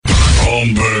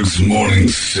Holmberg's morning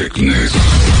sickness.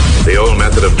 The old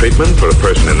method of treatment for a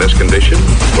person in this condition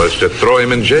was to throw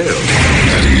him in jail.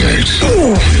 98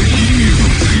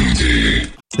 KUPD.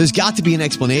 There's got to be an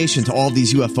explanation to all of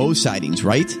these UFO sightings,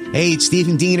 right? Hey, it's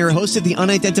Stephen Diener, host of the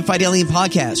Unidentified Alien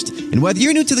Podcast. And whether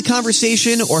you're new to the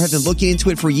conversation or have been looking into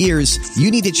it for years, you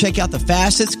need to check out the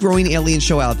fastest growing alien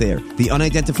show out there, the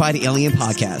Unidentified Alien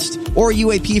Podcast, or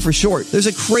UAP for short. There's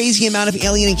a crazy amount of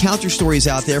alien encounter stories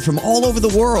out there from all over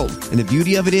the world. And the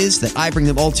beauty of it is that I bring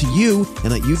them all to you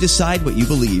and let you decide what you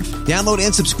believe. Download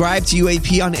and subscribe to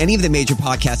UAP on any of the major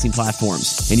podcasting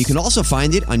platforms. And you can also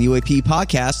find it on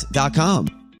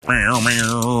UAPpodcast.com.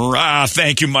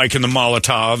 Thank you, Mike and the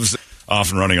Molotovs. Off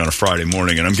and running on a Friday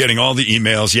morning, and I'm getting all the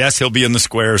emails. Yes, he'll be in the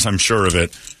squares, I'm sure of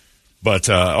it. But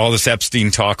all this Epstein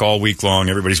talk all week long,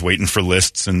 everybody's waiting for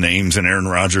lists and names, and Aaron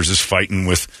Rodgers is fighting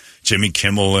with Jimmy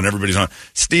Kimmel, and everybody's on.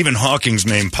 Stephen Hawking's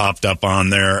name popped up on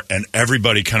there, and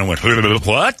everybody kind of went,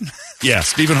 what? Yeah,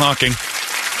 Stephen Hawking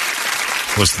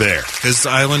was there. His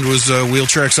island was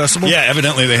wheelchair accessible? Yeah,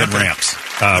 evidently they had ramps.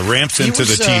 Ramps into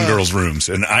the teen girls' rooms,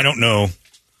 and I don't know.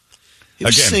 He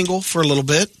was single for a little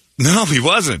bit. No, he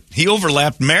wasn't. He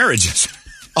overlapped marriages.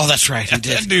 Oh, that's right. He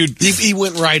did. That dude. He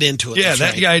went right into it. Yeah,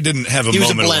 that guy didn't have a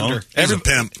moment alone. He was a blender. He was a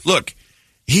pimp. Look,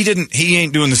 he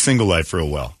ain't doing the single life real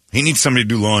well. He needs somebody to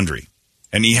do laundry.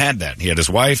 And he had that. He had his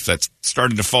wife that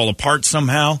started to fall apart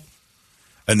somehow.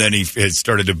 And then he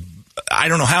started to, I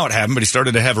don't know how it happened, but he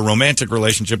started to have a romantic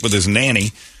relationship with his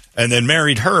nanny and then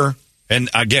married her.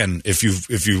 And again, if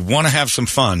you want to have some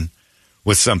fun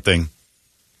with something,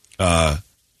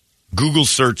 Google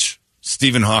search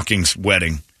Stephen Hawking's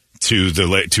wedding to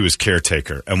his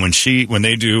caretaker, and when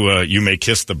they do "You May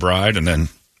Kiss the Bride," and then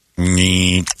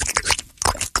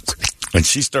and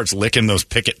she starts licking those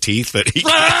picket teeth that he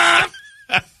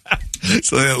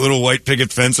so that little white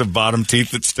picket fence of bottom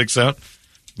teeth that sticks out.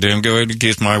 Then go ahead and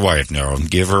kiss my wife now and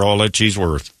give her all that she's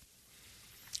worth.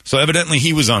 So evidently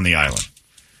he was on the island,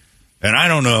 and I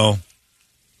don't know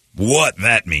what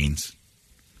that means.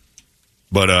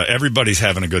 But everybody's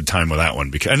having a good time with that one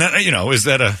because, and is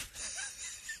that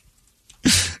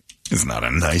it's not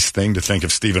a nice thing to think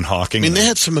of Stephen Hawking. I mean, they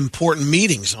had some important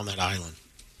meetings on that island.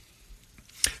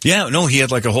 Yeah, no, he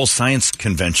had like a whole science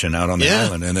convention out on the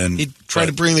island, and then he tried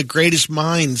to bring the greatest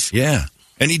minds. Yeah,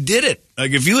 and he did it.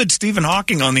 Like if you had Stephen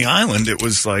Hawking on the island, it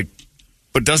was like,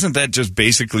 but doesn't that just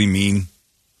basically mean?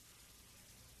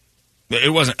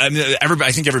 It wasn't. I mean,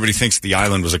 I think everybody thinks the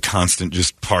island was a constant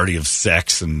just party of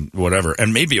sex and whatever,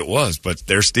 and maybe it was. But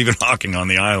there's Stephen Hawking on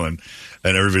the island,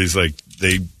 and everybody's like,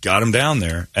 they got him down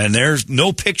there, and there's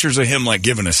no pictures of him like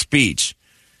giving a speech.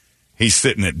 He's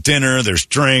sitting at dinner. There's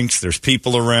drinks. There's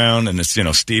people around, and it's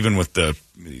Stephen with the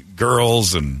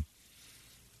girls, and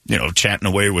chatting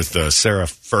away with Sarah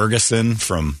Ferguson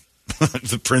from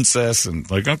The Princess,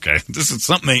 and like, okay,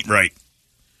 something ain't right.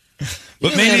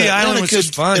 But maybe the island was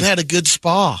just fun. It had a good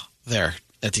spa there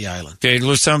at the island. It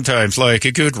was sometimes like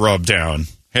a good rub down.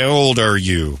 How old are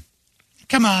you?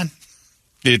 Come on.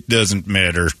 It doesn't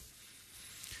matter.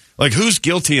 Like, who's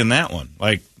guilty in that one?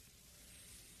 Like,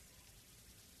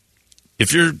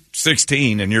 if you're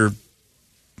 16 and you're,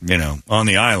 on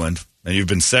the island and you've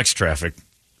been sex trafficked,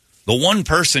 the one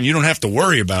person you don't have to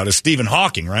worry about is Stephen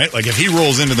Hawking, right? Like, if he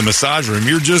rolls into the massage room,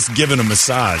 you're just giving a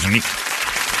massage. And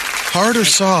hard or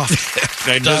soft?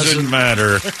 It doesn't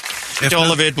matter.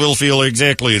 All of it will feel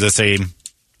exactly the same.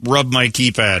 Rub my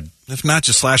keypad. If not,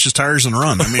 just slash his tires and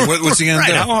run. I mean, what's he going to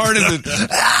do? How hard is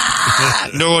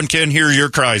it? No one can hear your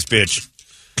cries, bitch.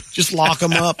 Just lock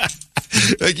him up.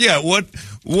 Like, yeah, what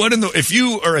in the... If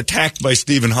you are attacked by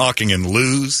Stephen Hawking and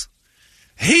lose,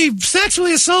 he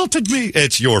sexually assaulted me.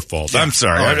 It's your fault. Yeah. I'm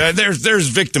sorry. Right. There's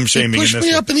victim shaming in this. He pushed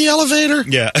me up in the elevator.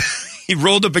 Yeah. He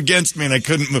rolled up against me and I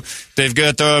couldn't move. They've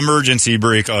got the emergency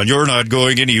brake on. You're not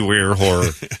going anywhere, horror.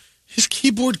 His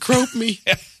keyboard groped me.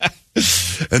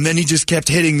 And then he just kept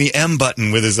hitting the M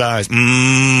button with his eyes.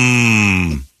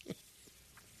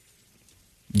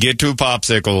 Get 2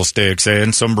 popsicle sticks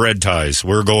and some bread ties.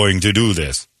 We're going to do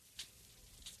this.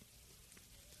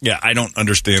 Yeah, I don't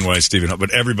understand why Stephen,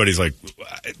 but everybody's like,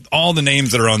 all the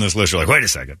names that are on this list are like, wait a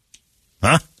second.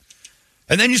 Huh?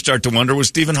 And then you start to wonder, was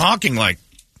Stephen Hawking like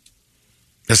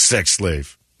a sex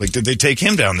slave? Like, did they take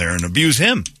him down there and abuse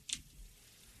him?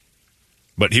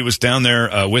 But he was down there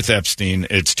with Epstein.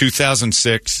 It's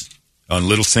 2006 on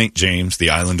Little St. James,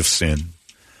 the island of sin.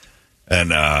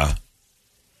 And,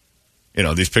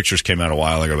 these pictures came out a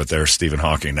while ago, but there's Stephen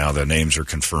Hawking. Now the names are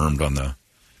confirmed on the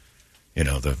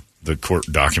court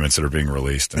documents that are being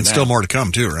released. And still more to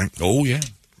come, too, right? Oh, yeah.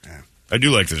 I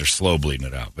do like that they're slow bleeding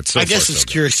it out. But I guess it's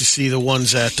curious to see the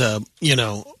ones that,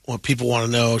 what people want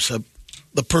to know. So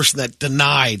the person that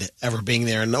denied ever being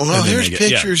there. And, And well, then here's they get-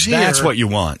 pictures here. That's what you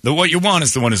want. What you want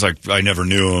is the one who's like, I never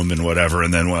knew him and whatever.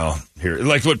 And then, well, here,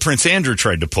 like what Prince Andrew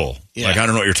tried to pull. Yeah. Like, I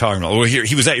don't know what you're talking about. Well, here,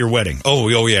 he was at your wedding.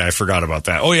 Oh, yeah, I forgot about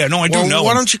that. Oh, yeah, no, I do know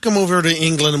Why him. don't you come over to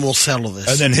England and we'll settle this?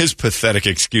 And then his pathetic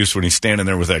excuse when he's standing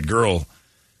there with that girl,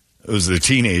 it was the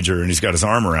teenager, and he's got his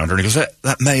arm around her, and he goes,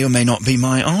 that may or may not be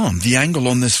my arm. The angle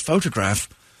on this photograph,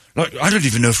 like, I don't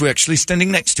even know if we're actually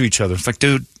standing next to each other. It's like,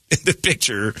 dude, in the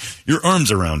picture, your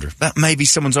arm's around her. That may be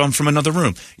someone's arm from another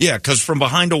room. Yeah, because from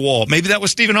behind a wall, maybe that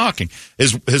was Stephen Hawking.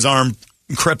 His arm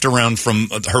crept around from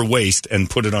her waist and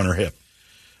put it on her hip.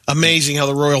 Amazing how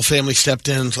the royal family stepped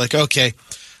in. It's like, okay,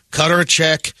 cut her a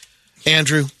check.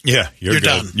 Andrew, Yeah, you're good.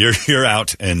 done. You're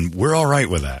out, and we're all right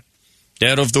with that.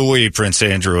 Out of the way, Prince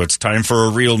Andrew. It's time for a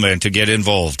real man to get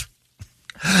involved.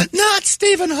 Not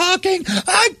Stephen Hawking.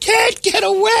 I can't get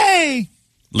away.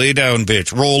 Lay down,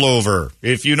 bitch. Roll over.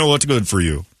 If you know what's good for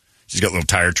you. She's got little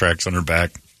tire tracks on her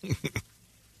back.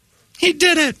 He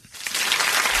did it.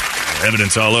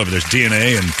 Evidence all over. There's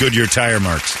DNA and Goodyear tire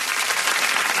marks.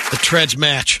 the treads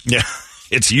match. Yeah,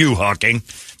 it's you, Hawking.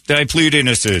 I plead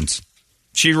innocence.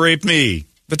 She raped me.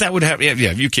 But that would have,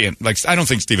 yeah, you can't, like, I don't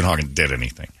think Stephen Hawking did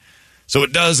anything. So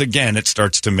it does, again, it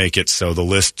starts to make it so the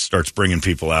list starts bringing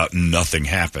people out and nothing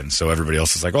happens. So everybody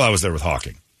else is like, oh, I was there with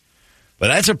Hawking. But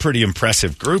that's a pretty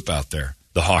impressive group out there,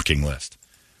 the Hawking list.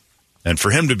 And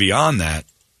for him to be on that,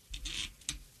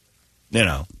 you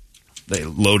know, they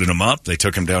loaded him up. They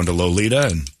took him down to Lolita,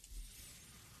 and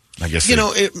I guess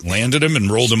it landed him and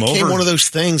rolled him over. Became one of those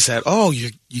things that,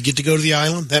 you get to go to the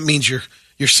island. That means you're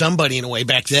somebody in a way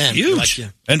back then. Huge. Like, yeah.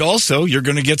 And also, you're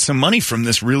going to get some money from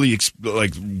this really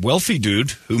wealthy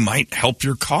dude who might help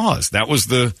your cause. That was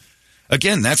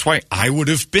again, that's why I would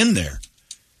have been there.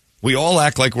 We all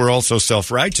act like we're all so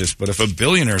self-righteous, but if a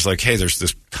billionaire's like, hey, there's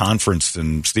this conference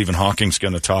and Stephen Hawking's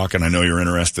going to talk, and I know you're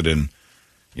interested in,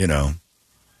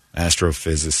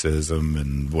 astrophysicism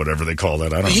and whatever they call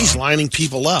that. I don't know. He's lining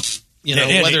people up.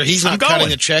 Whether he's not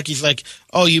cutting a check, he's like,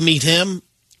 oh, you meet him?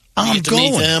 I'm you get to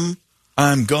meet them?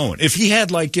 I'm going. If he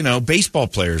had, baseball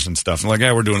players and stuff, and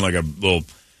we're doing a little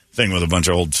thing with a bunch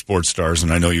of old sports stars,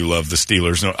 and I know you love the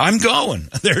Steelers. No, I'm going.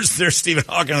 There's Stephen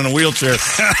Hawking in a wheelchair,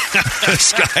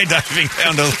 skydiving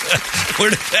down to. Where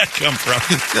did that come from?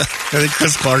 I think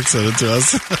Chris Clark sent it to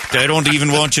us. I don't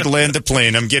even want you to land the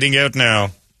plane. I'm getting out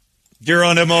now.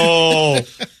 Geronimo.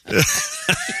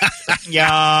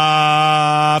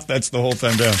 Yeah, that's the whole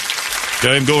time down.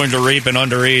 I'm going to rape an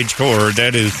underage whore.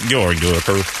 That is going to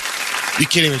occur. You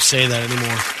can't even say that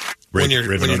anymore when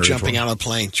you're jumping out of a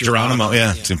plane. Geronimo,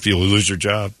 yeah. If you lose your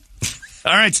job.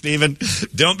 All right, Stephen.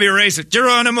 Don't be racist.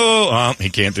 Geronimo. Oh, he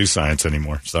can't do science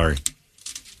anymore. Sorry.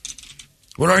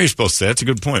 What are you supposed to say? That's a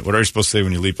good point. What are you supposed to say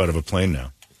when you leap out of a plane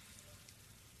now?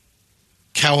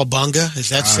 Cowabunga? Is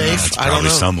that safe? It's I don't probably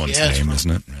know. someone's name,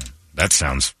 isn't it? Yeah. That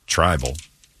sounds tribal.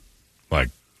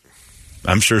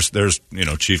 I'm sure there's,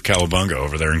 Chief Cowabunga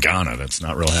over there in Ghana that's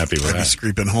not real happy with I'd be that.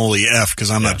 screaming holy F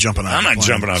because I'm not jumping out of a plane. I'm not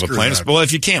jumping out of a plane. That. Well,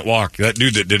 if you can't walk, that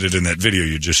dude that did it in that video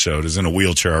you just showed is in a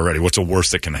wheelchair already. What's the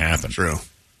worst that can happen? True.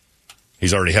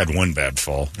 He's already had one bad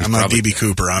fall. I'm not DB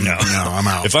Cooper. I'm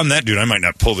out. If I'm that dude, I might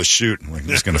not pull the chute. I'm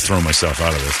just going to throw myself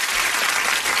out of this.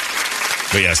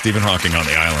 But yeah, Stephen Hawking on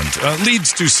the island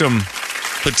leads to some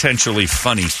potentially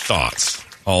funny thoughts.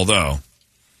 Although,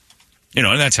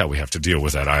 and that's how we have to deal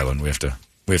with that island. We have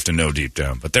to know deep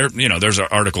down. But there's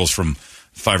articles from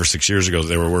 5 or 6 years ago that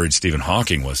they were worried Stephen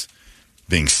Hawking was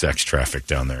being sex trafficked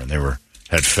down there, and they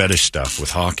had fetish stuff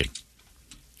with Hawking.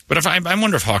 But I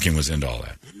wonder if Hawking was into all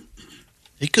that.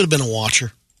 He could have been a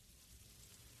watcher.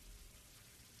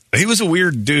 He was a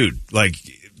weird dude. Like,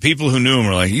 people who knew him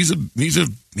were like,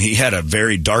 he had a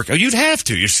very dark. Oh, you'd have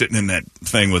to. You're sitting in that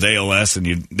thing with ALS, and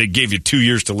they gave you 2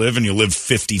 years to live, and you live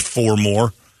 54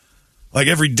 more. Like,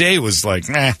 every day was like,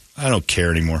 I don't care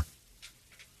anymore.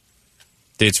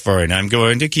 It's fine. I'm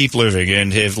going to keep living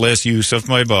and have less use of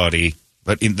my body.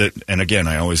 But and again,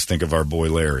 I always think of our boy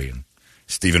Larry, and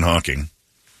Stephen Hawking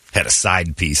had a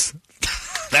side piece.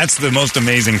 That's the most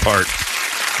amazing part.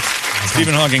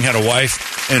 Stephen Hawking had a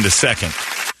wife and a second.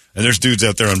 And there's dudes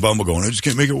out there on Bumble going, I just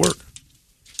can't make it work.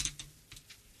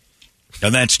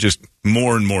 And that's just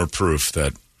more and more proof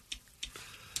that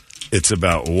it's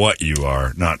about what you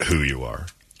are, not who you are.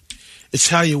 It's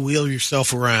how you wheel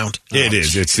yourself around. It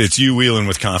is. It's you wheeling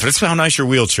with confidence. It's how nice your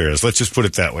wheelchair is. Let's just put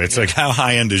it that way. It's like, how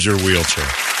high-end is your wheelchair?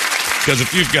 Because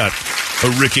if you've got a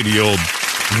rickety old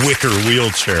wicker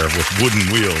wheelchair with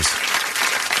wooden wheels,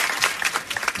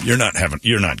 you're not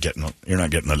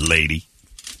getting a lady.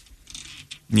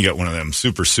 You got one of them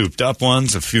super souped up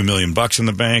ones, a few $1 million in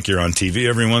the bank. You're on TV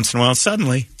every once in a while.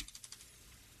 Suddenly,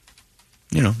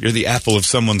 you're the apple of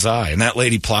someone's eye. And that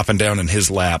lady plopping down in his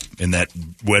lap in that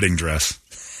wedding dress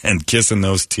and kissing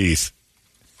those teeth.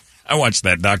 I watched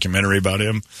that documentary about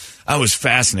him. I was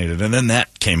fascinated. And then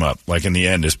that came up. Like, in the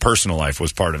end, his personal life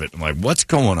was part of it. I'm like, what's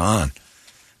going on?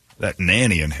 That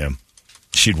nanny in him.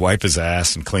 She'd wipe his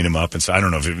ass and clean him up. And so I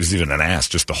don't know if it was even an ass,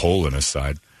 just a hole in his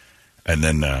side. And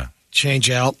then... change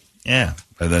out. Yeah.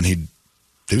 And then he'd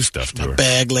do stuff to her.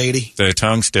 Bag lady. The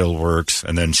tongue still works.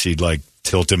 And then she'd, like,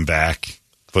 tilt him back,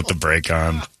 put the brake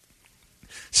on,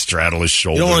 straddle his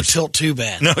shoulders. You don't want to tilt too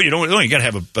bad. No, you don't. You got to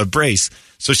have a brace.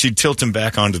 So she'd tilt him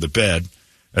back onto the bed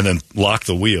and then lock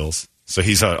the wheels. So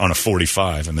he's on a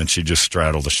 45, and then she'd just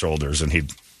straddle the shoulders, and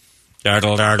he'd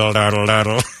daddle.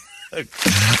 Oh,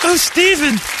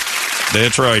 Stephen.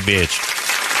 That's right,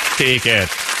 bitch. Take it.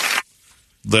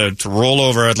 Let's roll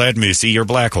over and let me see your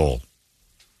black hole.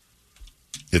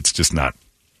 It's just not.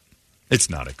 It's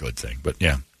not a good thing, but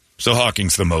yeah. So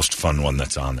Hawking's the most fun one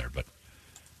that's on there, but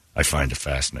I find it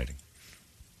fascinating.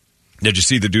 Did you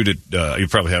see the dude at, you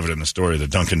probably have it in the story, the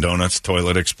Dunkin' Donuts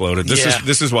toilet exploded?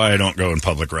 This is why I don't go in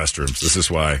public restrooms. This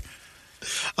is why.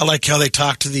 I like how they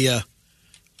talked to the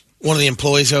one of the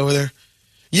employees over there.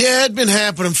 Yeah, it'd been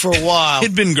happening for a while.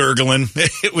 It'd been gurgling.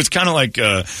 It was kind of like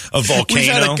a volcano.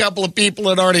 We've had a couple of people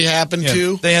it already happened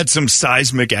to. They had some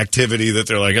seismic activity that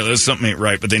they're like, oh, there's something ain't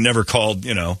right, but they never called,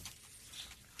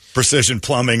 Precision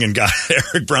Plumbing and got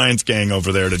Eric Bryant's gang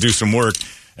over there to do some work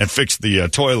and fix the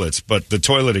toilets, but the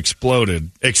toilet exploded.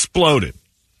 It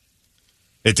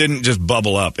didn't just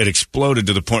bubble up. It exploded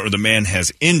to the point where the man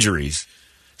has injuries.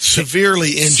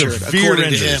 Severely injured,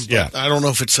 according to him. Yeah. I don't know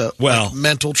if it's a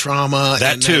mental trauma.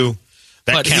 That too.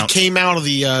 That counts. He came out of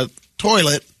the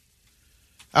toilet,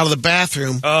 out of the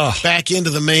bathroom, back into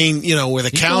the main, where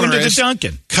the counter is. The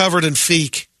Dunkin'. Covered in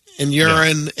feek and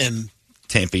urine and...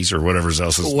 Tampies or whatever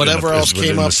else is whatever else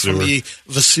came up from the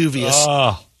Vesuvius.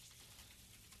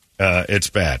 It's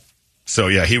bad. So,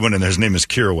 yeah, he went in there. His name is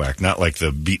Kerouac, not like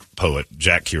the beat poet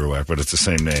Jack Kerouac, but it's the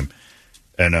same name.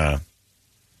 And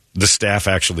the staff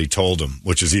actually told him,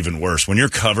 which is even worse. When you're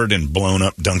covered in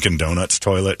blown-up Dunkin' Donuts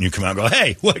toilet and you come out and go,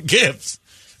 hey, what gives?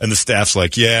 And the staff's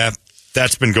like, yeah,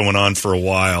 that's been going on for a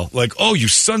while. Like, oh, you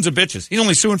sons of bitches. He's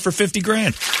only suing for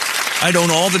 $50,000. I'd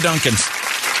own all the Dunkins.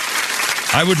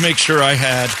 I would make sure I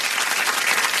had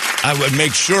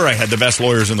the best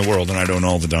lawyers in the world, and I'd own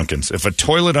all the Dunkins. If a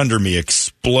toilet under me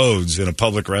explodes in a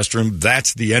public restroom,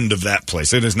 that's the end of that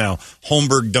place. It is now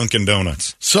Holmberg Dunkin'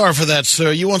 Donuts. Sorry for that,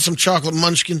 sir. You want some chocolate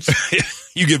munchkins?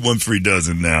 You get 1 free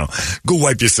dozen now. Go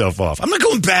wipe yourself off. I'm not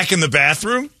going back in the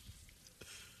bathroom.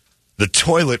 The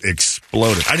toilet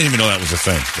exploded. I didn't even know that was a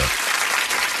thing.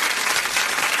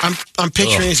 I'm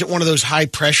picturing, is it one of those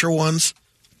high-pressure ones?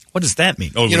 What does that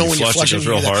mean? Oh, when you flush it goes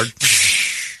real hard?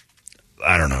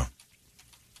 I don't know.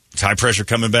 It's high pressure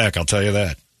coming back, I'll tell you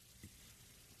that.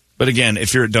 But again,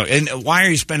 if you're at Dunkin', and why are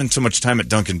you spending so much time at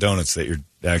Dunkin' Donuts that you're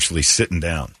actually sitting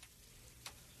down?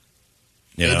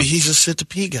 Maybe he's a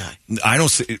sit-to-pee guy. I don't.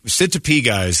 Sit-to-pee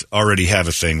guys already have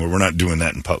a thing where we're not doing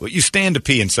that in public. You stand to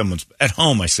pee in someone's... At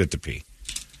home, I sit to pee.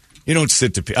 You don't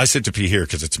sit to pee. I sit to pee here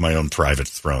because it's my own private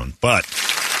throne. But...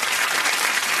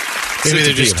 Maybe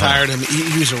they're just tired of him.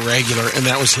 He was a regular, and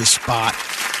that was his spot.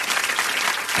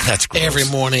 That's gross. Every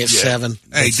morning at 7.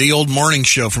 Hey, the old morning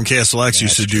show from KSLX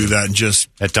used to do that and just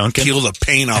at Dunkin'? Peel the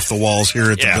paint off the walls here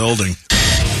at the building.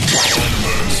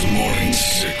 Holmberg's Morning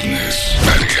Sickness.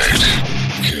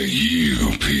 98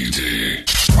 KUPD.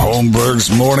 Holmberg's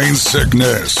Morning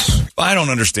Sickness. I don't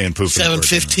understand pooping.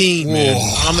 7:15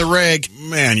 on the reg.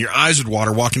 Man, your eyes would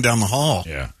water walking down the hall.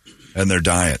 Yeah. And their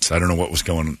diets. I don't know what was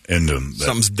going into them.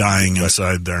 Something's dying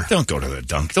inside there. Don't go to the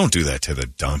Dunkin'. Don't do that to the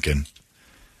Dunkin'.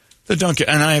 The Dunkin'.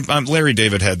 And Larry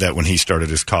David had that when he started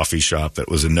his coffee shop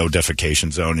that was a no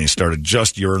defecation zone. And he started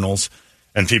just urinals.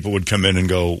 And people would come in and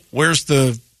go, where's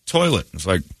the toilet? It's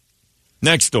like,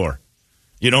 next door.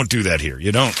 You don't do that here.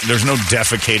 You don't. There's no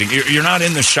defecating. You're not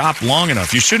in the shop long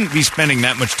enough. You shouldn't be spending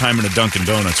that much time in a Dunkin'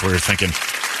 Donuts where you're thinking,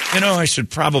 I should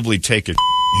probably take a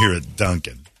here at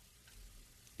Dunkin'.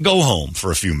 Go home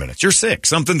for a few minutes. You're sick.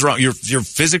 Something's wrong. You're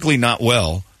physically not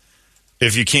well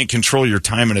if you can't control your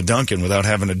time in a Dunkin' without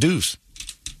having a deuce.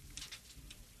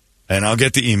 And I'll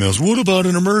get the emails. What about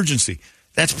an emergency?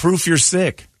 That's proof you're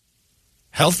sick.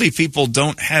 Healthy people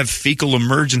don't have fecal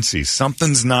emergencies.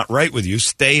 Something's not right with you.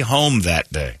 Stay home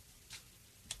that day.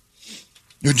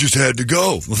 You just had to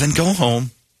go. Well, then go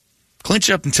home. Clinch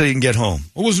up until you can get home.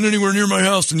 I wasn't anywhere near my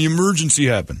house and the emergency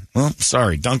happened. Well,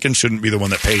 sorry. Dunkin' shouldn't be the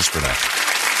one that pays for that.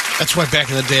 That's why back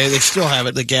in the day, they still have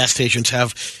it. The gas stations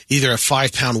have either a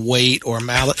 5-pound weight or a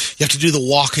mallet. You have to do the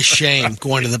walk of shame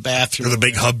going to the bathroom. Or the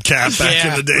big hubcap back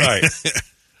in the day. Right.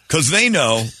 Because they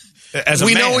know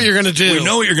We know what you're going to do. We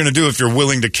know what you're going to do if you're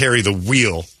willing to carry the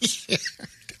wheel.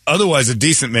 Otherwise, a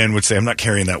decent man would say, I'm not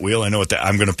carrying that wheel. I know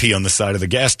I'm going to pee on the side of the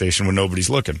gas station when nobody's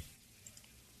looking.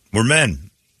 We're men.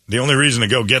 The only reason to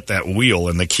go get that wheel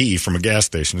and the key from a gas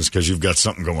station is because you've got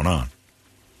something going on.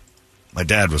 My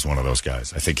dad was one of those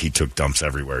guys. I think he took dumps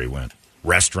everywhere he went.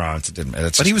 Restaurants.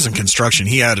 But he was in construction.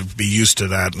 He had to be used to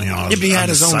that. Yeah, but he had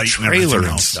his own trailer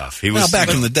and stuff. He was back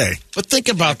in the day. But think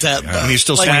about that. When he was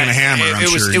still swinging a hammer, I'm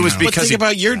sure. But think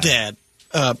about your dad,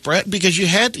 Brett, because you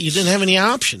didn't have any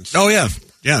options. Oh, yeah.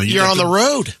 Yeah. You're on the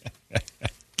road.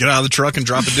 Get out of the truck and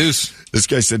drop a deuce. This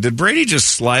guy said, did Brady just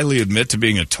slyly admit to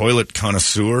being a toilet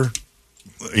connoisseur?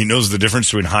 He knows the difference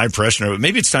between high pressure.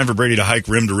 Maybe it's time for Brady to hike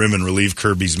rim to rim and relieve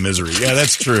Kirby's misery. Yeah,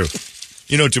 that's true.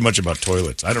 You know too much about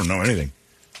toilets. I don't know anything.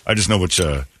 I just know which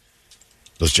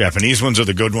those Japanese ones are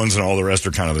the good ones and all the rest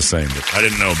are kind of the same. But I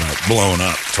didn't know about blowing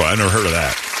up. So I never heard of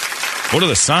that. What are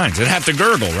the signs? It'd have to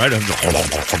gurgle, right?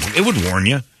 It would warn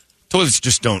you. Toilets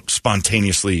just don't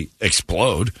spontaneously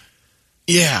explode.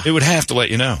 Yeah. It would have to let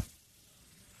you know.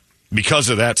 Because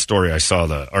of that story, I saw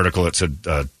the article that said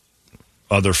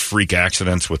other freak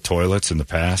accidents with toilets in the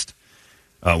past.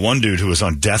 One dude who was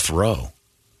on death row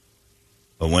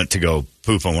went to go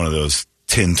poop on one of those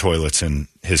tin toilets in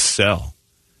his cell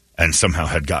and somehow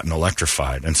had gotten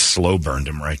electrified and slow burned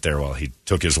him right there while he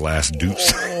took his last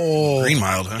deuce. Oh. Green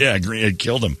mild, huh? Yeah, it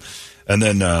killed him. And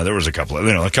then there was a couple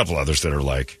others that are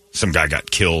like, some guy got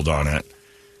killed on it.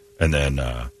 And then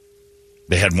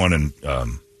they had one in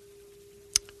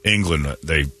England.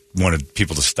 They wanted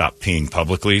people to stop peeing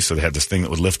publicly, so they had this thing that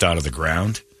would lift out of the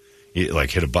ground. You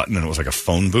hit a button, and it was like a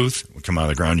phone booth. It would come out of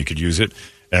the ground. You could use it.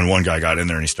 And one guy got in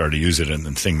there, and he started to use it, and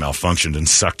the thing malfunctioned and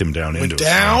sucked him down into it.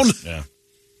 Down? Yeah.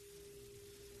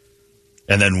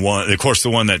 And then the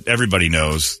one that everybody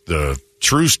knows, the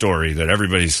true story that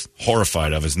everybody's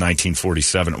horrified of is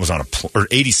 1947. It was on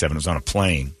 87. It was on a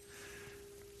plane.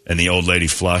 And the old lady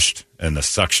flushed, and the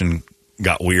suction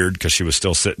got weird because she was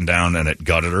still sitting down, and it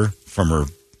gutted her from her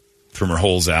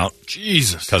holes out.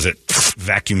 Jesus. Because it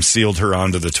vacuum sealed her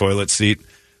onto the toilet seat,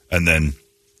 and then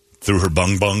through her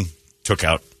bung, took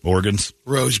out organs.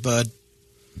 Rosebud.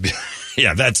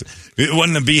 Yeah, it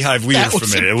wasn't a beehive we were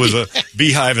familiar. It was a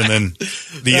beehive, and then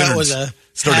the that was a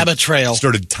habit trail.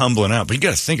 Started tumbling out. But you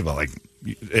got to think about,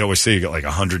 they always say you got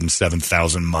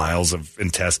 107,000 miles of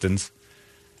intestines.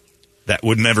 That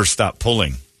would never stop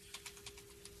pulling.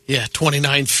 Yeah,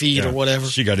 29 feet or whatever.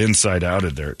 She got inside out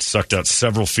of there. It sucked out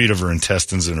several feet of her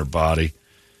intestines in her body.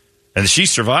 And she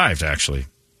survived, actually.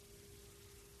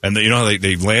 And you know how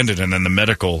they landed, and then the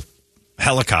medical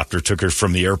helicopter took her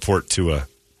from the airport to a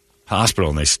hospital,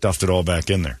 and they stuffed it all back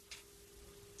in there.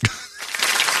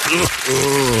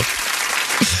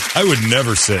 I would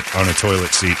never sit on a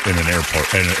toilet seat in an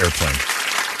airplane.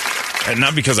 And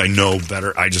not because I know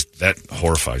better. That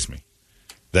horrifies me.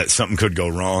 That something could go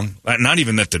wrong. Not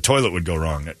even that the toilet would go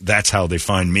wrong. That's how they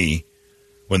find me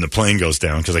when the plane goes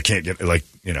down, because I can't get, your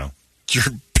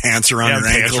pants around your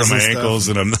ankles. Pants around my ankles,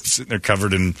 and I'm sitting there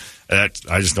covered in that.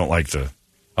 I just don't like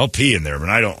I'll pee in there, but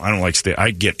I don't like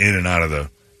I get in and out of the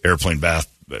airplane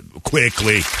bath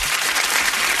quickly.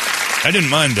 I didn't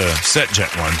mind the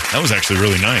SetJet one. That was actually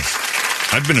really nice.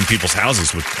 I've been in people's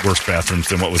houses with worse bathrooms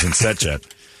than what was in SetJet.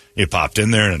 You popped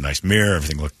in there, and a nice mirror,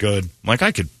 everything looked good. I'm like,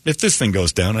 if this thing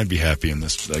goes down, I'd be happy in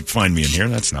this. Find me in here.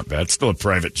 That's not bad. It's still a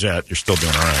private jet. You're still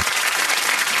doing all right.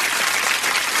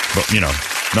 But,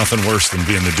 nothing worse than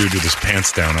being the dude with his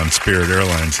pants down on Spirit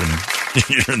Airlines, and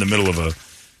you're in the middle of a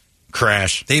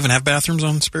crash. They even have bathrooms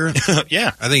on Spirit?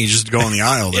 Yeah. I think you just go in the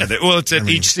aisle there. Yeah, it's at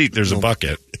each seat. There's a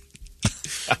bucket.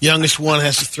 Youngest one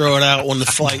has to throw it out when the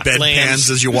flight lands.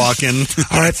 Bedpans as you walk in.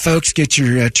 All right, folks, get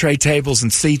your tray tables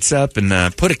and seats up,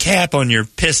 and put a cap on your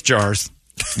piss jars.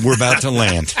 We're about to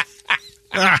land.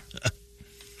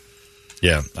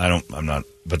 Yeah, I'm not.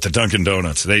 But the Dunkin'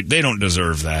 Donuts, they don't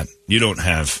deserve that. You don't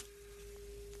have.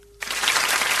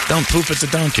 Don't poop at the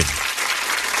Dunkin'.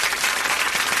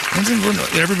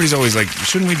 Everybody's always like,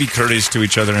 shouldn't we be courteous to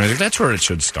each other? And I think that's where it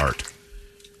should start.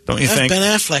 Don't you think? Ben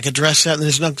Affleck addressed that in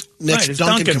his next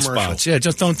Dunkin' commercial. Spots. Yeah,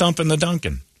 just don't dump in the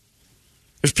Dunkin'.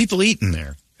 There's people eating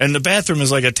there. And the bathroom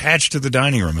is attached to the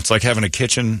dining room. It's like having a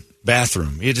kitchen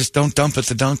bathroom. You just don't dump at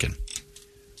the Dunkin'.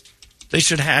 They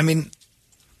should have,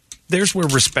 there's where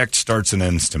respect starts and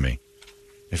ends to me.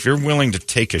 If you're willing to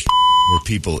take a where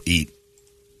people eat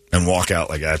and walk out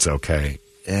like that's okay,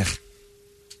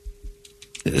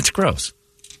 it's gross.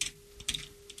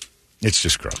 It's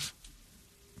just gross.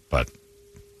 But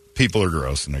people are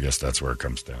gross, and I guess that's where it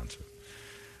comes down to.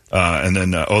 And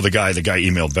then, the guy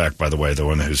emailed back, by the way, the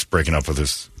one who's breaking up with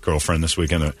his girlfriend this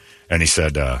weekend, and he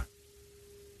said,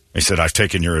 He said, I've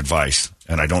taken your advice,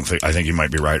 and I think you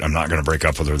might be right. I'm not going to break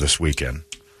up with her this weekend.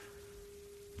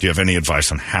 Do you have any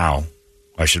advice on how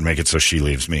I should make it so she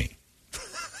leaves me?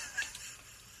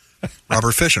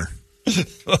 Robert Fisher.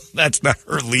 Well, that's not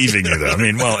her leaving you, though. I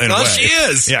mean, well, in a way. She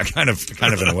is. Yeah, kind of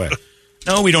in a way.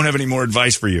 No, we don't have any more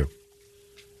advice for you.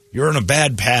 You're on a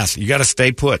bad path. You got to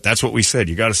stay put. That's what we said.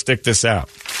 You got to stick this out.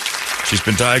 She's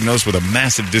been diagnosed with a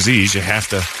massive disease. You have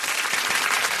to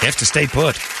stay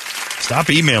put. Stop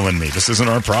emailing me. This isn't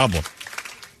our problem.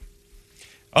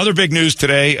 Other big news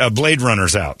today, Blade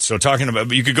Runner's out. So talking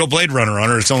about, you could go Blade Runner on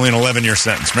her. It's only an 11-year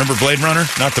sentence. Remember Blade Runner?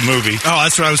 Not the movie. Oh,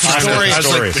 that's what I was talking about. I was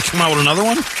like, they come out with another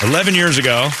one? 11 years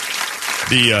ago,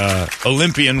 the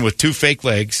Olympian with 2 fake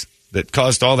legs that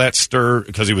caused all that stir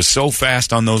because he was so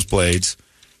fast on those blades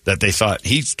that they thought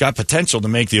he's got potential to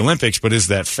make the Olympics, but is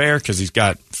that fair because he's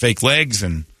got fake legs,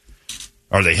 and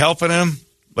are they helping him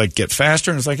like get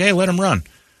faster? And it's like, hey, let him run.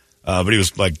 But he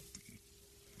was like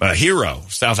a hero.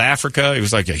 South Africa, he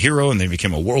was like a hero, and they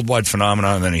became a worldwide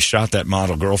phenomenon, and then he shot that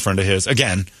model girlfriend of his.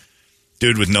 Again,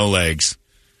 dude with no legs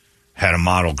had a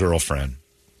model girlfriend.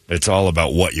 It's all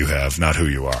about what you have, not who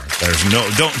you are.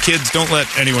 Kids, don't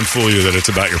let anyone fool you that it's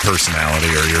about your personality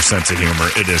or your sense of humor.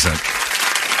 It isn't.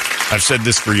 I've said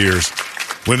this for years.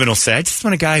 Women will say, I just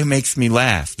want a guy who makes me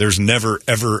laugh. There's never,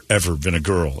 ever, ever been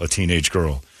a teenage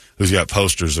girl, who's got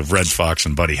posters of Red Fox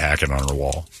and Buddy Hackett on her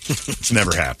wall. It's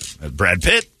never happened. Brad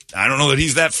Pitt, I don't know that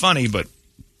he's that funny, but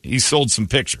he sold some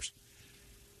pictures.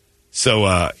 So,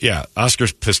 Oscar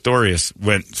Pistorius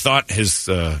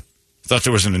thought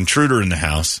there was an intruder in the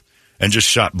house and just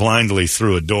shot blindly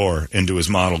through a door into his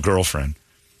model girlfriend.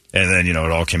 And then, it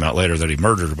all came out later that he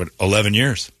murdered her, but 11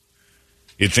 years.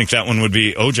 You'd think that one would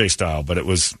be OJ style, but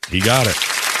he got it.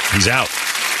 He's out.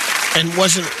 And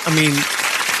wasn't,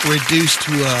 reduced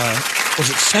to, was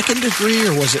it second degree,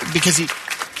 or was it because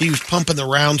he was pumping the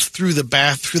rounds through the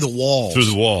walls? Through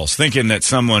the walls, thinking that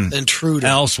someone intruded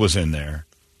else was in there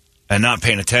and not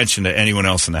paying attention to anyone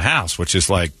else in the house, which is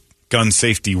like gun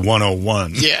safety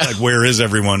 101. Yeah. Like, where is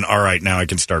everyone? All right, now I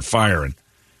can start firing.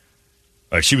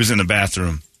 Like, she was in the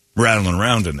bathroom rattling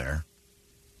around in there.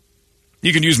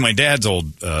 You can use my dad's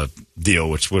old deal,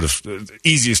 which would have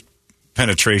easiest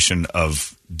penetration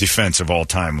of defense of all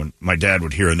time, when my dad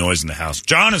would hear a noise in the house.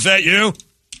 John, is that you?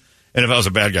 And if I was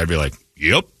a bad guy, I'd be like,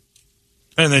 yep.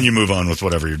 And then you move on with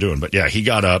whatever you're doing. But yeah, he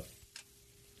got up.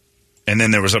 And then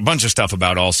there was a bunch of stuff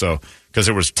about also, because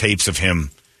there was tapes of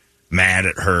him mad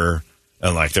at her.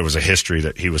 And like there was a history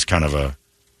that he was kind of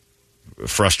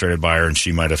frustrated by her, and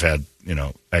she might have had,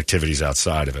 activities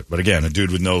outside of it. But again, a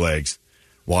dude with no legs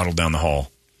waddled down the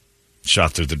hall,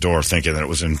 shot through the door thinking that it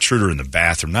was an intruder in the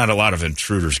bathroom. Not a lot of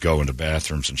intruders go into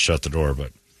bathrooms and shut the door,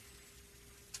 but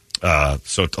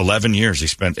so 11 years. He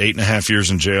spent 8.5 years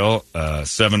in jail,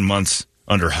 7 months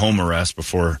under home arrest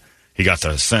before he got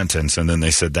the sentence, and then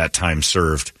they said that time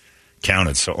served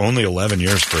counted. So only 11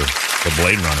 years for the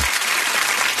Blade Runner.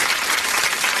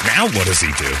 Now what does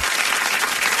he do?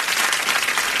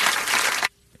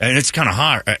 And it's kind of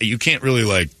hard. You can't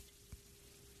really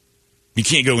you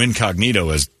can't go incognito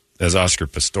as Oscar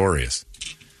Pistorius.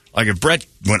 Like if Brett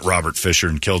went Robert Fisher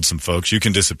and killed some folks, you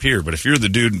can disappear. But if you're the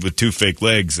dude with 2 fake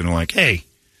legs and like, hey,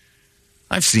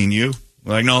 I've seen you.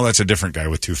 Like, no, that's a different guy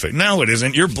with 2 fake. No, it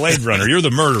isn't. You're Blade Runner. You're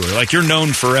the murderer. Like, you're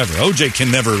known forever. OJ can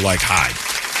never,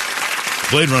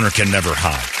 hide. Blade Runner can never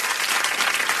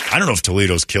hide. I don't know if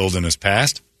Toledo's killed in his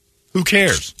past. Who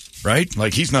cares, right?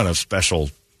 Like, he's not a special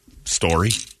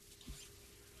story.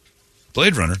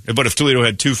 Blade Runner. But if Toledo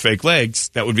had 2 fake legs,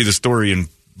 that would be the story in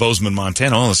Bozeman,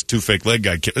 Montana. Oh, this 2 fake leg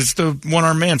guy. It's the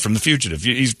one-armed man from The Fugitive.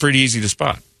 He's pretty easy to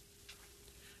spot.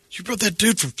 You brought that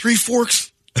dude from Three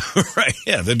Forks? Right,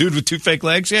 yeah. The dude with 2 fake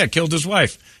legs, killed his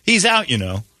wife. He's out,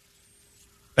 And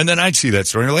then I'd see that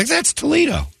story, and you're like, that's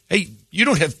Toledo. Hey, you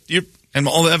don't have... And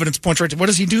all the evidence points right to... What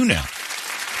does he do now?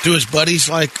 Do his buddies,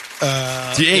 hey,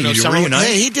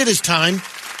 he did his time.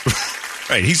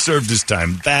 Right, he served his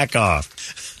time. Back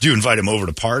off. Do you invite him over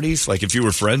to parties? Like if you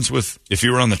were if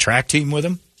you were on the track team with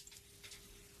him?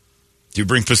 Do you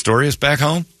bring Pistorius back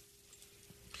home?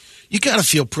 You got to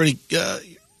feel pretty,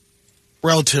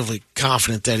 relatively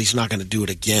confident that he's not going to do it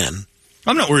again.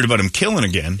 I'm not worried about him killing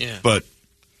again, but...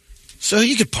 So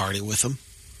you could party with him.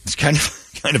 It's kind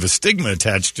of a stigma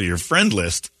attached to your friend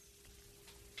list.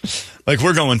 Like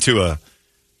we're going to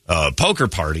a poker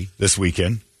party this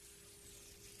weekend.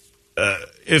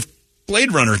 If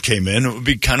Blade Runner came in, it would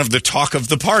be kind of the talk of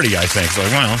the party, I think.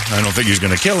 Like, well, I don't think he's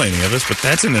going to kill any of us, but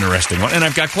that's an interesting one. And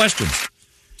I've got questions.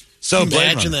 So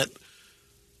imagine that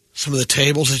some of the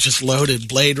tables are just loaded.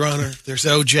 Blade Runner, there's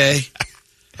OJ,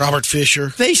 Robert Fisher.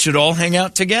 They should all hang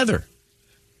out together.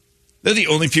 They're the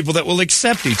only people that will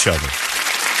accept each other.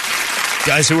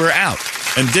 Guys who are out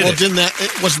and did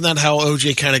it. Wasn't that how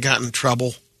OJ kind of got in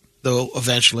trouble, though,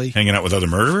 eventually? Hanging out with other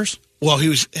murderers? Well, he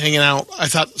was hanging out. I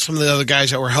thought some of the other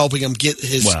guys that were helping him get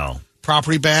his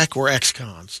property back were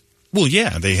ex-cons. Well,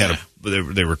 yeah, they had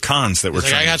they were cons that were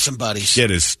trying I got some buddies. Get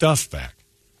his stuff back.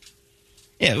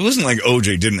 Yeah, it wasn't like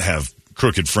OJ didn't have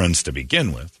crooked friends to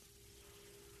begin with.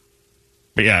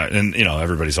 But yeah, and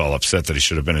everybody's all upset that he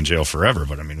should have been in jail forever.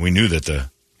 But I mean, we knew that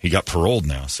he got paroled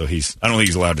now, so I don't think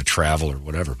he's allowed to travel or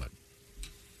whatever. But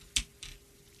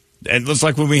and it was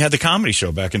like when we had the comedy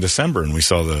show back in December, and we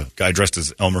saw the guy dressed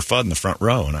as Elmer Fudd in the front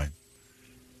row, and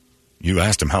you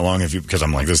asked him, how long have you? Because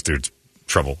I'm like, this dude's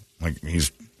trouble. Like,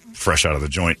 he's fresh out of the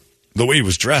joint. The way he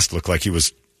was dressed looked like he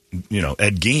was,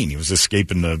 Ed Gein. He was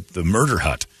escaping the murder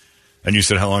hut. And you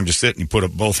said, how long to sit? And you put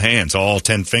up both hands, all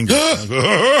 10 fingers.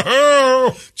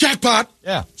 Jackpot!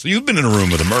 Yeah. So you've been in a room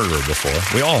with a murderer before.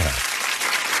 We all have.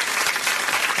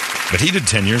 But he did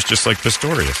 10 years just like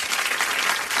Pistorius.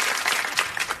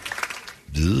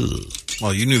 Ugh.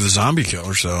 Well, you knew the zombie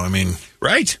killer, so, I mean.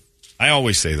 Right. I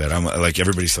always say that. I'm like,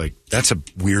 everybody's like, that's a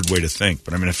weird way to think.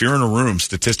 But I mean, if you're in a room,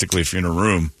 statistically, if you're in a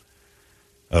room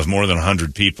of more than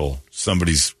 100 people,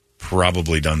 somebody's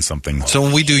probably done something. So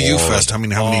when we do U-Fest, how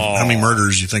many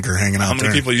murders do you think are hanging out there? How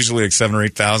many people? Usually like 7,000 or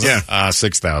 8,000? Yeah.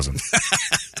 6,000.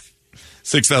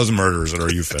 6,000 murderers at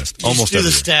our U-Fest. Almost do every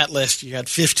the year. stat list. You had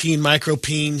 15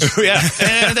 micropenes. Yeah,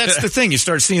 and that's the thing. You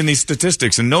start seeing these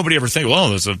statistics, and nobody ever thinks,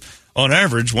 well, on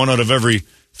average, 1 out of every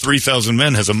 3,000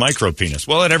 men has a micropenis.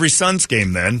 Well, at every Suns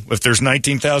game, then, if there's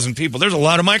 19,000 people, there's a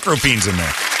lot of micropenes in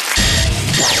there.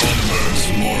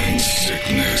 Holmberg's Morning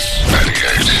Sickness.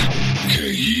 98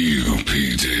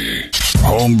 KUPD.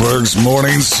 Holmberg's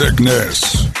Morning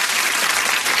Sickness.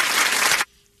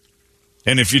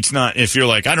 And if you're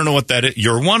like, I don't know what that is,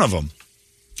 you're one of them.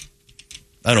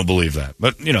 I don't believe that.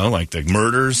 But, like the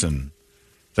murders and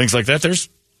things like that, there's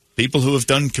people who have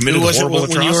committed horrible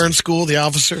atrocities. When you were in school, the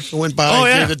officer who went by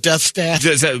and did the death stat?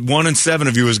 1 in 7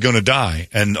 of you is going to die.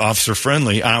 And Officer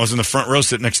Friendly, I was in the front row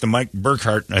sitting next to Mike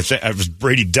Burkhart. I think I was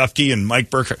Brady Dupke and Mike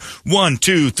Burkhart. 1,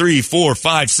 2, 3, 4,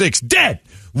 5, 6, dead.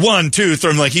 1, 2, 3.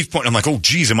 I'm like, he's pointing. I'm like, oh,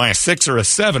 geez, am I a 6 or a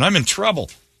 7? I'm in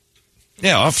trouble.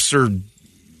 Yeah, Officer,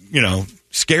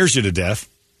 scares you to death,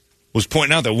 was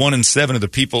pointing out that 1 in 7 of the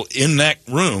people in that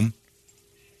room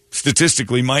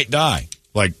statistically might die,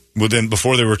 like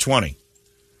before they were 20.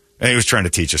 And he was trying to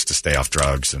teach us to stay off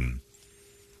drugs, and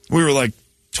we were like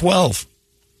 12.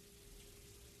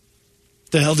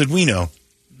 The hell did we know?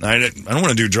 I don't want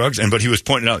to do drugs, but he was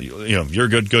pointing out, you're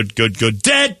good,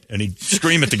 dead, and he'd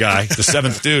scream at the guy, the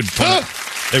 7th dude.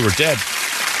 They were dead.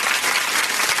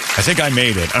 I think I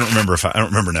made it. I don't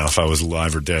remember now if I was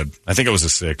alive or dead. I think it was a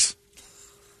 6.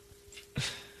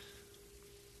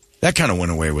 That kind of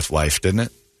went away with life, didn't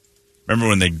it? Remember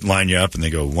when they line you up and they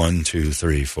go 1, 2,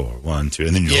 3, 4, 1, 2,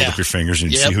 and then you hold up your fingers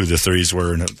and you see who the 3s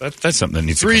were, and that's something that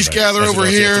needs threes to come back. Gather over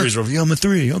here. 3s over. Yeah, I'm a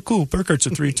 3. Oh, cool. Burkhart's a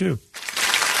 3 too.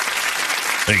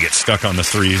 Then you get stuck on the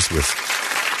 3s with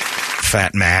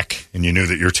Fat Mac, and you knew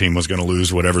that your team was going to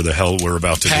lose whatever the hell we're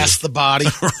about to do. Pass the body.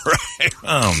 Right.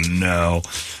 Oh, no.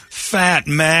 Fat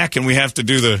Mac, and we have to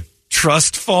do the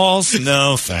trust falls?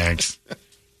 No, thanks.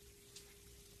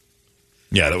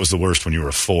 Yeah, that was the worst when you were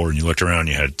a 4, and you looked around, and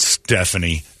you had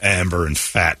Stephanie, Amber, and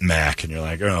Fat Mac, and you're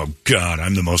like, oh, God,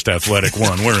 I'm the most athletic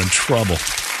one. We're in trouble.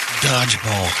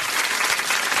 Dodgeball.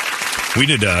 We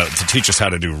did, to teach us how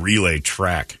to do relay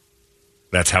track.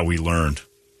 That's how we learned.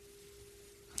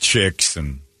 Chicks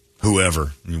and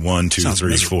whoever. 1, 2,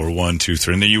 3, 4, 1, 2,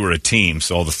 3. And then you were a team,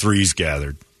 so all the 3s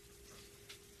gathered.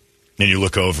 And you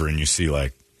look over and you see,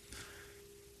 like,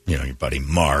 your buddy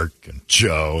Mark and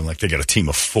Joe, and like they got a team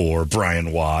of 4,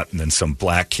 Brian Watt, and then some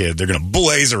black kid. They're going to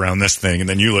blaze around this thing. And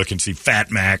then you look and see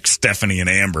Fat Mac, Stephanie, and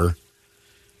Amber.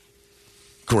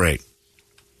 Great.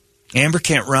 Amber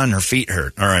can't run. Her feet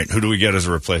hurt. All right, who do we get as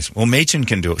a replacement? Well, Machen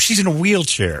can do it. She's in a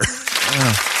wheelchair.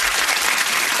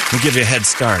 We'll give you a head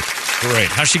start. Great.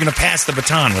 How's she going to pass the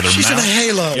baton with her She's mouth? in a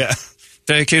halo. Yeah.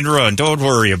 Take and run. Don't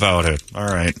worry about it. All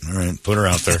right. Put her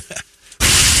out there.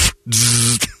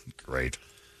 Great.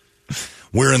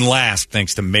 We're in last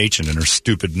thanks to Machen and her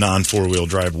stupid non-4-wheel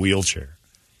drive wheelchair.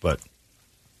 But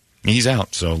he's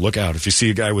out, so look out. If you see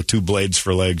a guy with 2 blades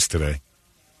for legs today,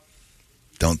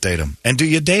 don't date him. And do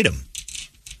you date him?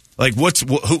 Like, what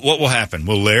will happen?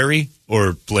 Will Larry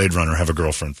or Blade Runner have a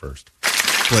girlfriend first?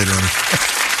 Blade Runner.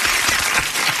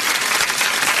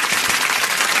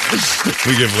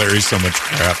 We give Larry so much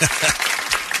crap.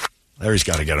 Larry's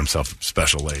got to get himself a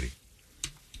special lady.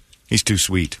 He's too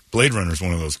sweet. Blade Runner's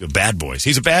one of those bad boys.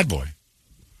 He's a bad boy.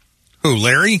 Who,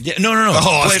 Larry? Yeah, no. Oh,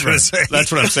 I was Blade going Runner. to say.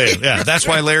 That's what I'm saying. Yeah, that's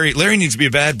why Larry needs to be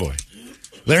a bad boy.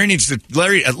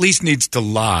 Larry at least needs to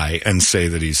lie and say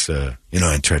that he's, I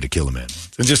tried to kill a man.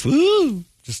 And just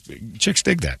chicks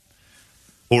dig that.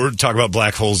 Or talk about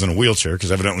black holes in a wheelchair,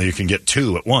 because evidently you can get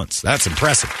two at once. That's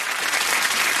impressive.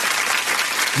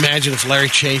 Imagine if Larry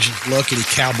changed his look and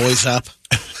he cowboys up.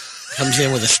 Comes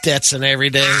in with a Stetson every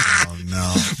day. Oh,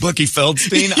 no. Bucky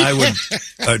Feldstein,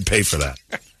 I'd pay for that.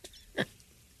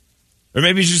 Or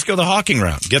maybe you just go the Hawking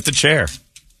route. Get the chair.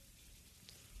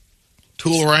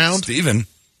 Tool around. Steven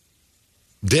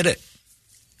did it.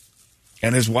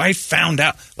 And his wife found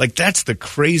out. Like, that's the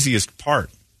craziest part.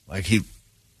 Like, he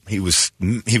was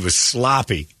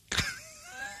sloppy.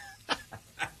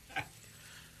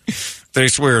 They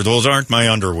swear, those aren't my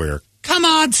underwear. Come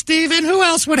on, Steven. Who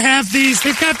else would have these?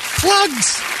 They've got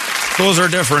plugs. Those are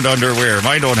different underwear.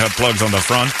 Mine don't have plugs on the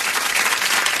front.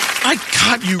 I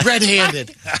caught you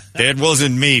red-handed. It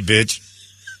wasn't me, bitch.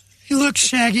 You look,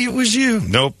 Shaggy, it was you.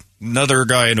 Nope. Another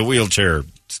guy in a wheelchair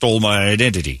stole my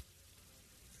identity.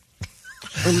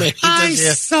 I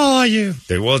saw you.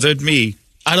 It wasn't me.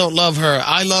 I don't love her.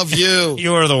 I love you.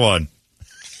 You're the one.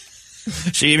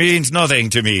 She means nothing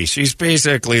to me. She's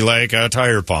basically like a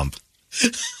tire pump.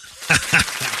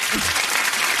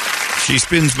 She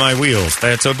spins my wheels.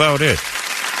 That's about it.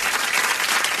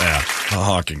 Yeah, the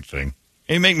Hawking thing.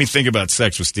 It made me think about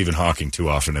sex with Stephen Hawking too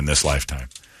often in this lifetime.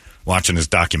 Watching his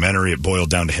documentary, it boiled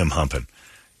down to him humping.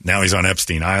 Now he's on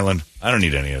Epstein Island. I don't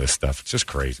need any of this stuff. It's just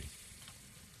crazy.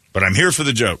 But I'm here for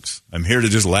the jokes. I'm here to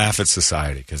just laugh at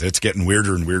society because it's getting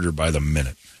weirder and weirder by the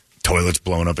minute. Toilets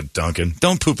blowing up at Dunkin.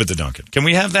 Don't poop at the Dunkin. Can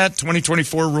we have that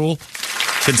 2024 rule?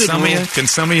 Can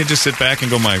some of you just sit back and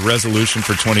go, my resolution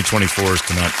for 2024 is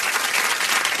to not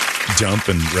jump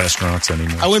in restaurants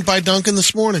anymore? I went by Dunkin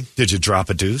this morning. Did you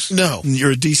drop a deuce? No.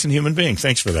 You're a decent human being.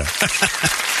 Thanks for that.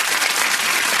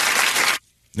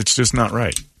 It's just not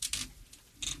right.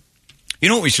 You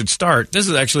know what we should start? This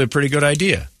is actually a pretty good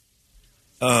idea.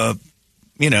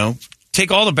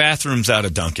 Take all the bathrooms out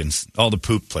of Dunkin's, all the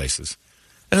poop places.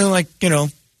 And then,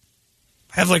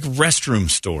 have restroom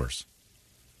stores.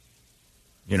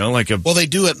 Well, they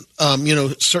do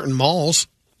it, certain malls.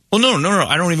 Well, no.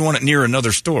 I don't even want it near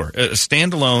another store. A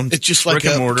standalone. It's just like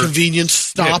a convenience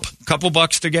stop. A couple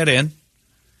bucks to get in.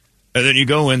 And then you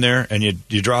go in there and you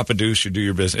drop a deuce, you do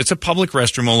your business. It's a public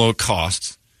restroom, although it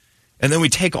costs. And then we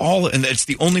take and it's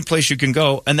the only place you can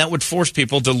go, and that would force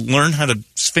people to learn how to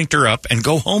sphincter up and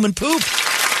go home and poop.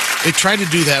 They tried to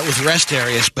do that with rest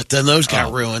areas, but then those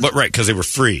got ruined. But because they were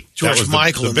free. George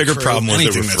Michael. The bigger problem was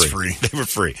anything they were free. They were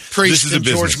free. Priest and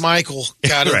George Michael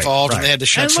got involved, and they had to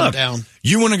shut some down.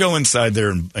 You want to go inside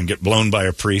there and get blown by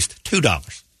a priest?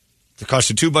 $2. It costs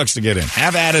you $2 to get in.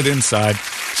 Have at it inside.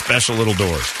 Special little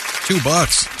doors. $2.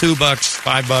 $2,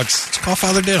 $5. Let's call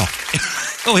Father Dale.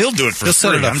 Oh, he'll do it for free.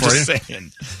 Set it up I'm for just you.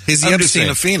 saying. He's the Epstein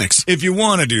of Phoenix. If you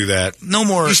want to do that, no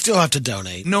more. You still have to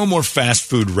donate. No more fast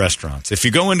food restaurants. If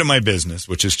you go into my business,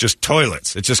 which is just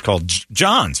toilets, it's just called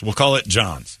John's. We'll call it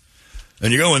John's.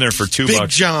 And you go in there for $2. Big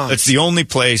John's. It's the only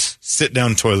place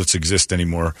sit-down toilets exist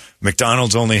anymore.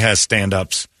 McDonald's only has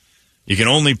stand-ups. You can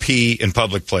only pee in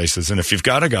public places. And if you've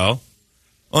got to go,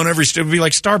 on every street, it would be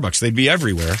like Starbucks. They'd be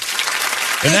everywhere.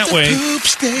 And that way, poop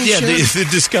station. Yeah, the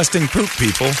disgusting poop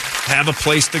people have a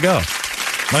place to go.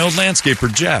 My old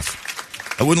landscaper,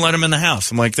 Jeff, I wouldn't let him in the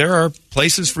house. I'm like, there are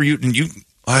places for you, and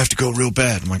I have to go real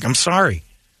bad. I'm like, I'm sorry.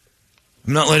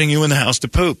 I'm not letting you in the house to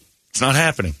poop. It's not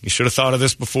happening. You should have thought of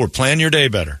this before. Plan your day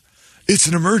better. It's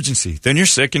an emergency. Then you're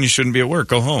sick and you shouldn't be at work.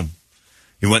 Go home.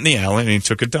 He went in the alley and he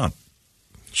took a dump.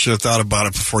 Should have thought about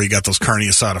it before you got those carne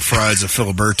asada fries at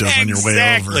Filiberto's on your way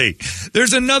over. Exactly.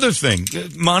 There's another thing.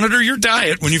 Monitor your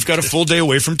diet when you've got a full day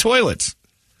away from toilets.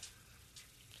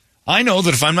 I know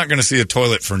that if I'm not going to see a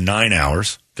toilet for 9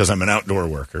 hours because I'm an outdoor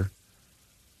worker,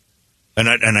 and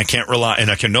I can't rely,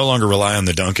 and I can no longer rely on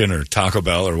the Dunkin' or Taco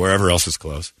Bell or wherever else is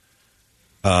close,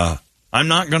 I'm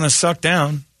not going to suck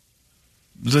down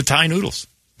the Thai noodles.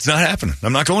 It's not happening.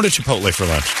 I'm not going to Chipotle for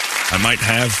lunch. I might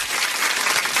have.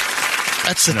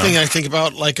 That's the thing I think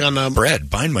about, like on bread.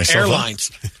 Bind myself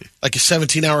airlines, like a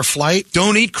 17-hour flight.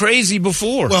 Don't eat crazy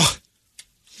before. Well,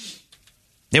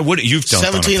 yeah, you've dumped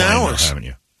 17 on a plane, hours, haven't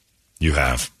you? You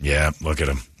have. Yeah, look at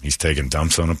him. He's taking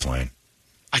dumps on a plane.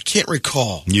 I can't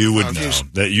recall. You would know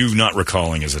that you not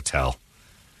recalling is a tell.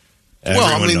 Well,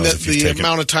 I mean, the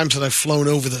amount of times that I've flown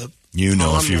over the. You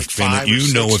know if you've been.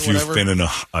 You know if you've been in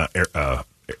a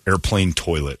airplane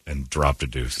toilet and dropped a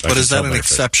deuce. But is that an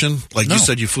exception? Like you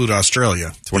said, you flew to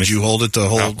Australia. Did you hold it to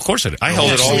hold? Of course I did. I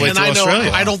held it all the way to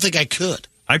Australia. I don't think I could.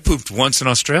 I pooped once in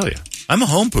Australia. I'm a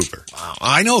home pooper. Wow.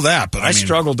 I know that, but I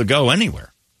struggled to go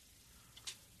anywhere.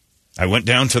 I went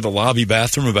down to the lobby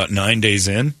bathroom about 9 days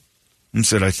in and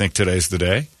said, I think today's the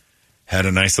day. Had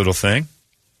a nice little thing.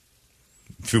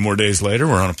 A few more days later,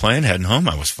 we're on a plane, heading home.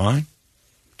 I was fine.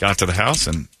 Got to the house,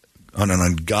 and an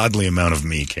ungodly amount of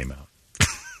me came out.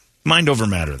 Mind over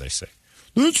matter, they say.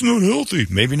 That's not healthy.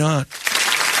 Maybe not.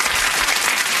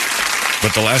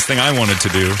 But the last thing I wanted to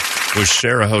do was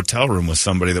share a hotel room with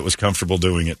somebody that was comfortable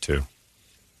doing it too.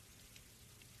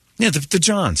 Yeah, the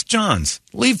Johns.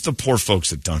 Leave the poor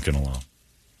folks at Dunkin' alone.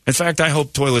 In fact, I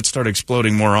hope toilets start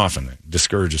exploding more often. It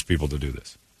discourages people to do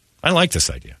this. I like this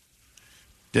idea.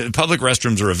 The public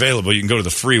restrooms are available. You can go to the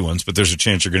free ones, but there's a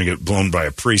chance you're going to get blown by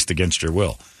a priest against your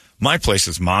will. My place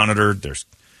is monitored. There's,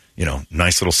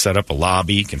 nice little setup, a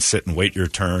lobby. You can sit and wait your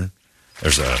turn.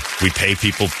 We pay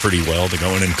people pretty well to go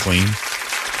in and clean.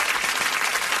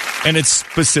 And it's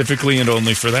specifically and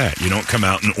only for that. You don't come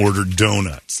out and order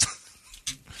donuts.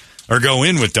 Or go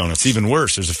in with donuts. Even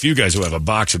worse, there's a few guys who have a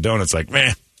box of donuts like,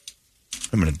 man,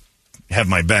 I'm going to have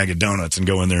my bag of donuts and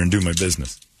go in there and do my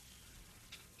business.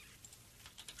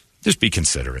 Just be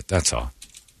considerate, that's all.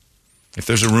 If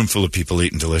there's a room full of people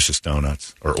eating delicious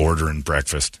donuts or ordering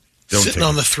breakfast, don't sitting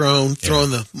on the throne,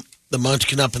 throwing the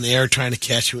munchkin up in the air, trying to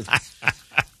catch you.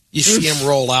 You see him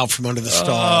roll out from under the stall.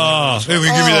 Oh, hey, give me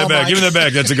that bag. Give me that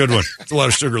bag. That's a good one. There's a lot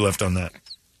of sugar left on that.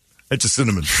 That's a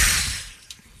cinnamon.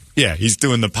 Yeah, he's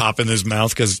doing the pop in his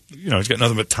mouth because, he's got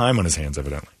nothing but time on his hands,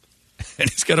 evidently. And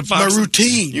he's got a box. My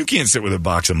routine. You can't sit with a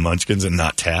box of munchkins and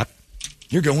not tap.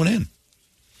 You're going in.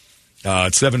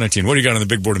 It's 7:19. What do you got on the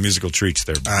big board of musical treats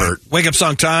there, Bert? Wake Up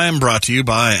Song Time brought to you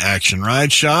by Action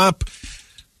Ride Shop.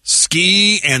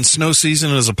 Ski and snow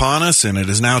season is upon us, and it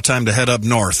is now time to head up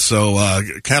north. So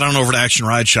head on over to Action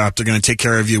Ride Shop. They're going to take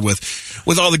care of you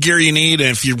with all the gear you need.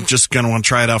 And if you're just going to want to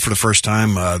try it out for the first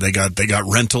time, they got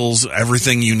rentals,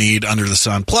 everything you need under the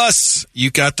sun. Plus,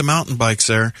 you got the mountain bikes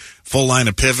there. Full line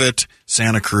of Pivot,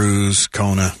 Santa Cruz,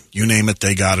 Kona, you name it,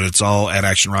 they got it. It's all at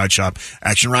Action Ride Shop.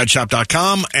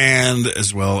 ActionRideShop.com, and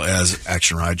as well as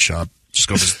Action Ride Shop. Just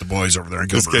go visit the boys over there in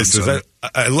Gilbert. This guy says,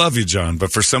 I love you, John,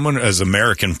 but for someone as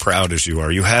American proud as you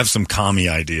are, you have some commie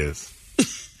ideas.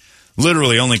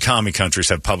 Literally, only commie countries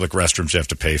have public restrooms you have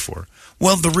to pay for.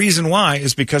 Well, the reason why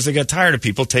is because they got tired of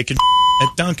people taking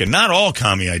at Dunkin'. Not all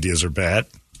commie ideas are bad.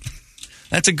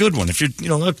 That's a good one. If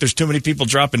look, there's too many people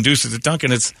dropping deuces at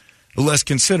Dunkin', it's less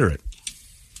considerate.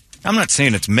 I'm not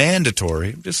saying it's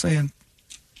mandatory. I'm just saying,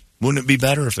 wouldn't it be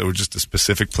better if there were just a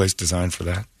specific place designed for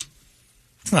that?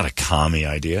 It's not a commie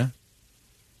idea.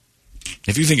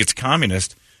 If you think it's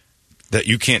communist that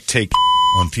you can't take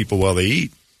on people while they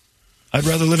eat, I'd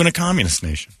rather live in a communist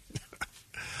nation.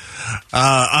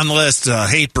 On the list,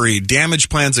 Hatebreed. Damage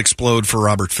plans explode for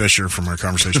Robert Fisher from our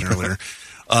conversation earlier.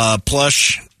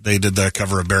 Plush, they did the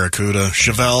cover of Barracuda.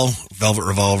 Chevelle, Velvet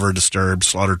Revolver, Disturbed,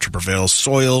 Slaughter to Prevail,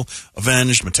 Soil,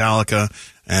 Avenged, Metallica,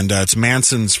 and it's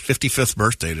Manson's 55th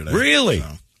birthday today. Really? So.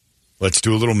 Let's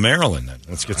do a little Maryland then.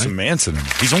 Let's get some Manson in.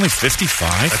 He's only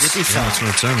 55? 55. Yeah, that's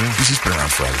what it said, yeah. He's been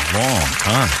around for a long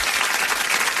time.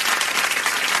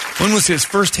 When was his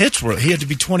first hits? He had to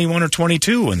be 21 or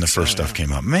 22 when the first stuff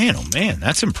came out. Man, oh man,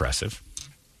 that's impressive.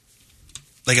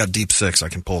 They got Deep Six. I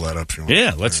can pull that up if you want.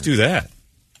 Yeah, let's do that.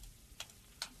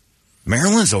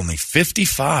 Maryland's only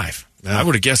 55. Yeah. I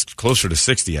would have guessed closer to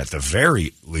 60 at the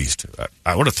very least.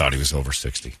 I would have thought he was over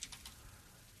 60.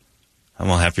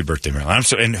 Well, happy birthday, Maryland.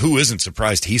 And who isn't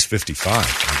surprised he's 55?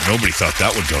 Like, nobody thought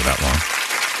that would go that long.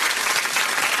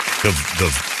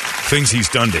 The things he's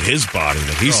done to his body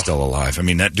that he's still alive. I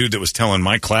mean, that dude that was telling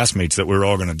my classmates that we were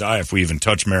all going to die if we even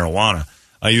touch marijuana,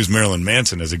 I use Marilyn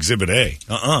Manson as Exhibit A.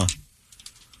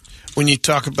 When you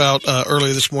talk about,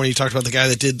 earlier this morning, you talked about the guy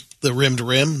that did the Rim to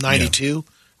Rim, 92. Yeah.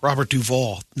 Robert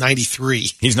Duvall,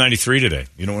 93. He's 93 today.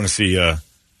 You don't want to see...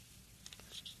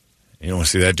 You don't want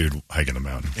to see that dude hiking the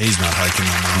mountain. He's not hiking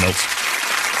the mountain.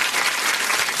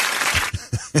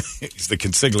 Nope. He's the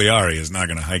consigliere is not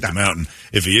going to hike the mountain.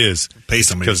 If he is, pay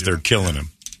somebody because they're killing him.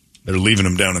 They're leaving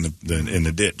him down in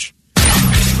the ditch.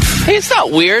 Hey, it's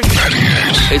not weird.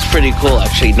 It's pretty cool,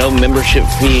 actually. No membership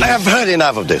fee. I have heard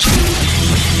enough of this.